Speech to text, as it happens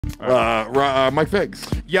Mike Figs.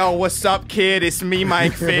 Yo, what's up, kid? It's me,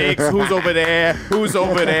 Mike Figs. Who's over there? Who's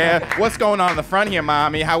over there? What's going on in the front here,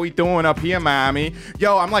 mommy? How we doing up here, mommy?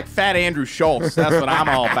 Yo, I'm like Fat Andrew Schultz. That's what I'm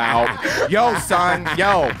all about. Yo, son.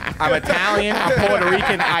 Yo, I'm Italian. I'm Puerto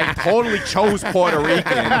Rican. I totally chose Puerto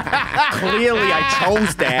Rican. Clearly, I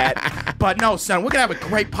chose that. But no, son, we're gonna have a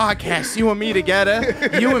great podcast. You and me together.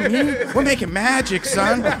 You and me. We're making magic,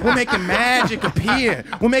 son. We're making magic appear.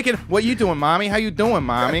 We're making. What you doing, mommy? How you doing,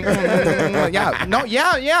 mommy? No,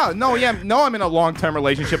 I'm in a long-term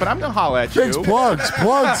relationship, but I'm gonna holler at you. Figs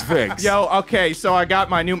plugs, Figs. Yo, okay, so I got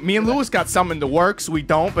my new. Me and Lewis got something in the works. We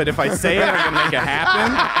don't, but if I say it, I'm gonna make it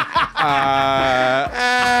happen.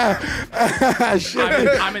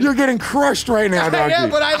 Shit, you're getting crushed right now, doggy. Yeah,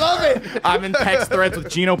 but I love it. I'm in text threads with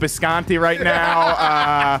Gino Bisconti right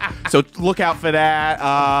now, so look out for that.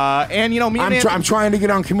 And you know, I'm trying to get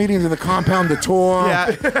on Comedians in the Compound the tour.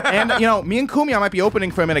 Yeah, and you know, me and Kumi, I might be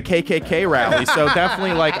opening for him at a KKK rally, so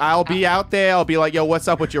definitely, like, I'll be out there. I'll be like, yo, what's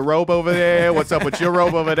up with your robe over there? What's up with your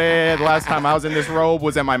robe over there? The last time I was in this robe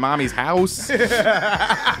was at my mommy's house.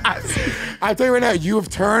 I tell you right now, you have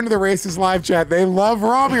turned the racist live chat. They love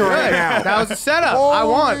Robbie right now. That was a setup.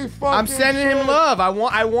 I'm sending him love. I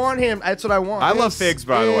want him. That's what I want. I love Figs,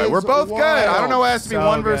 by the way. We're both good. I don't know why it has to be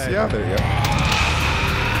one versus the other. Yeah.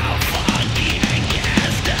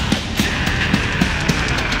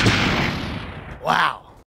 Wow.